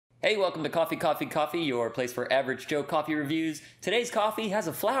Hey, welcome to Coffee, Coffee, Coffee, your place for average Joe coffee reviews. Today's coffee has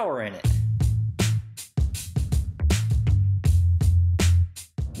a flower in it.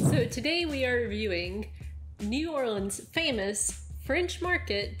 So today we are reviewing New Orleans' famous French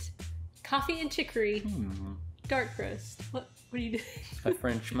Market Coffee and Chicory dark roast. What are you doing? My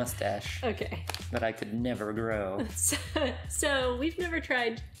French mustache. Okay. That I could never grow. So we've never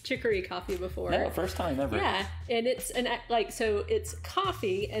tried chicory coffee before. No, first time ever. Yeah, and it's so it's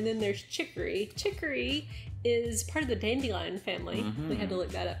coffee and then there's chicory. Chicory is part of the dandelion family. We had to look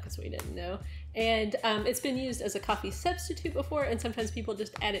that up because we didn't know. And it's been used as a coffee substitute before, and sometimes people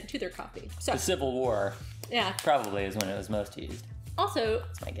just add it to their coffee. So The Civil War yeah, probably is when it was most used. also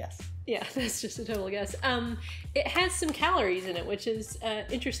That's my guess. yeah, that's just a total guess. It has some calories in it, which is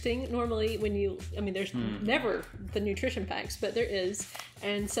interesting. Normally when there's never the nutrition facts, but there is.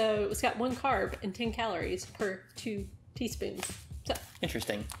 And so it's got 1 carb and 10 calories per 2 teaspoons. So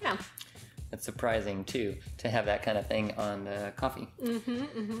Interesting. yeah. That's surprising too, to have that kind of thing on coffee.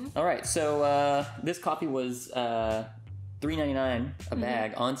 All right, so this coffee was $3.99 a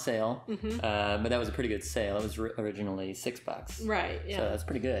bag on sale, but that was a pretty good sale. It was originally $6. Right, yeah. So that's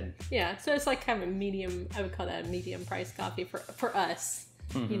pretty good. Yeah, so it's like kind of a medium, I would call that a medium price coffee for us.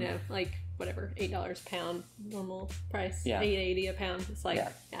 You know, like whatever, $8 a pound, normal price, Yeah. $8.80 a pound. It's like,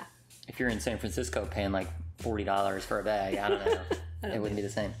 yeah. If you're in San Francisco paying like $40 for a bag, I don't know. It wouldn't be the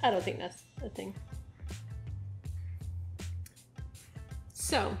same. I don't think that's a thing.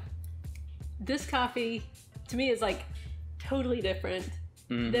 So, this coffee, to me, is like totally different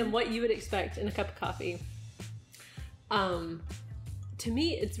than what you would expect in a cup of coffee. To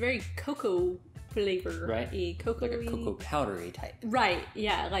me, it's very cocoa flavor, Right? Cocoa, Like a cocoa powdery type. right?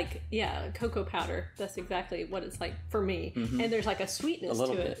 Yeah, cocoa powder. That's exactly what it's like for me. And there's like a sweetness A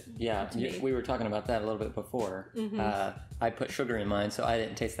little to bit, it. yeah. to me. We were talking about that a little bit before. I put sugar in mine, so I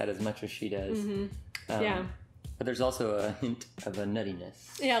didn't taste that as much as she does. Yeah. But there's also a hint of a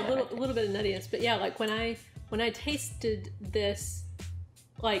nuttiness. Yeah, a little bit of nuttiness, but yeah, like when I tasted this,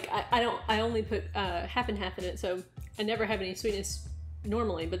 like I only put half and half in it, so I never have any sweetness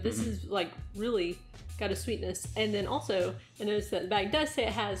normally, but this is like really got a sweetness. And then also I noticed that the bag does say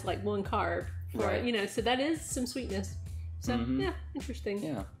it has like 1 carb for it, you know, so that is some sweetness. So yeah, interesting.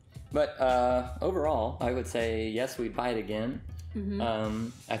 Yeah. But overall, I would say yes, we'd buy it again.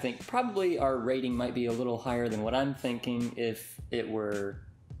 I think probably our rating might be a little higher than what I'm thinking if it were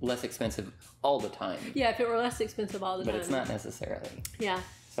less expensive all the time. Yeah, if it were less expensive all the time. But it's not necessarily. Yeah.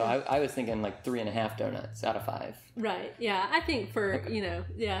 So I was thinking like 3.5 donuts out of 5. Right. Yeah. I think for,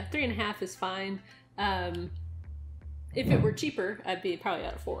 3.5 is fine. If it were cheaper, I'd be probably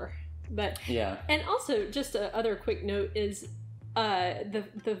at 4. But yeah. And also, just a other quick note is,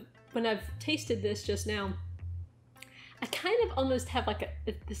 when I've tasted this just now, I kind of almost have like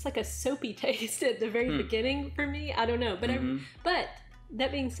a soapy taste at the very beginning for me. I don't know, but but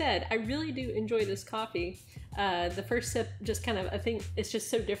that being said, I really do enjoy this coffee. The first sip just kind of, I think it's just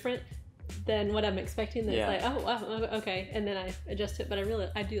so different than what I'm expecting that it's like, oh, wow, okay, and then I adjust it, but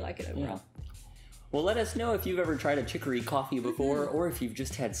I do like it overall. Yeah. Well, let us know if you've ever tried a chicory coffee before, or if you've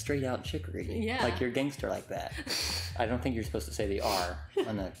just had straight out chicory. Yeah. Like you're gangster like that. I don't think you're supposed to say the R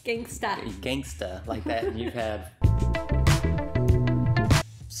on the gangsta like that, and you've had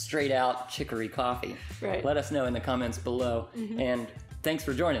straight out chicory coffee. Right. Let us know in the comments below, and thanks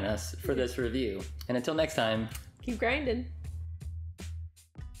for joining us for this review. And until next time, keep grinding.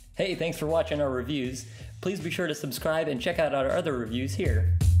 Hey, thanks for watching our reviews. Please be sure to subscribe and check out our other reviews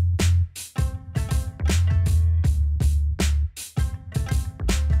here.